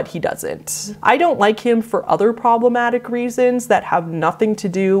 and what he doesn't. I don't like him for other problematic reasons that have nothing to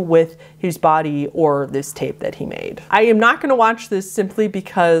do with his body or this tape that he made. I am not gonna watch this simply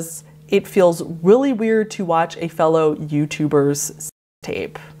because it feels really weird to watch a fellow YouTuber's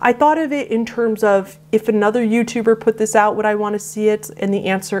tape. I thought of it in terms of, if another YouTuber put this out, would I want to see it? And the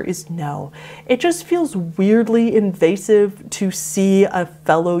answer is no. It just feels weirdly invasive to see a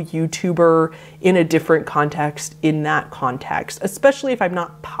fellow YouTuber in a different context in that context, especially if I'm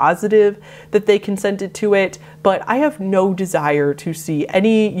not positive that they consented to it. But I have no desire to see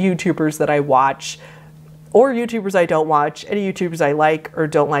any YouTubers that I watch or YouTubers I don't watch, any YouTubers I like or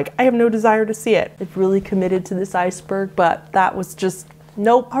don't like. I have no desire to see it. I've really committed to this iceberg, but that was just,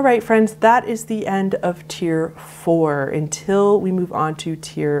 nope. All right, friends, that is the end of tier 4 until we move on to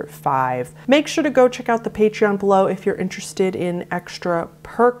tier 5. Make sure to go check out the Patreon below if you're interested in extra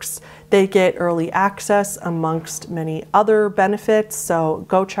perks. They get early access amongst many other benefits, so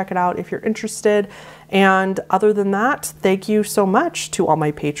go check it out if you're interested. And other than that, thank you so much to all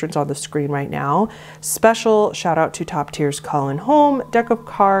my patrons on the screen right now. Special shout out to top tiers Colin Holm, Deck of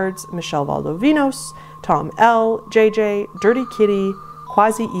Cards, Michelle Valdovinos, Tom L, JJ, Dirty Kitty,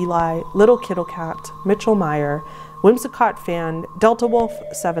 Quasi Eli, Little Kittle Cat, Mitchell Meyer, Whimsicott Fan, Delta Wolf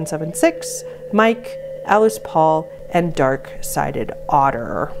 776, Mike, Alice Paul, and Dark-Sided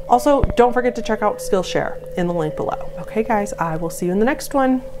Otter. Also, don't forget to check out Skillshare in the link below. Okay guys, I will see you in the next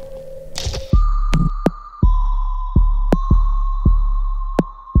one.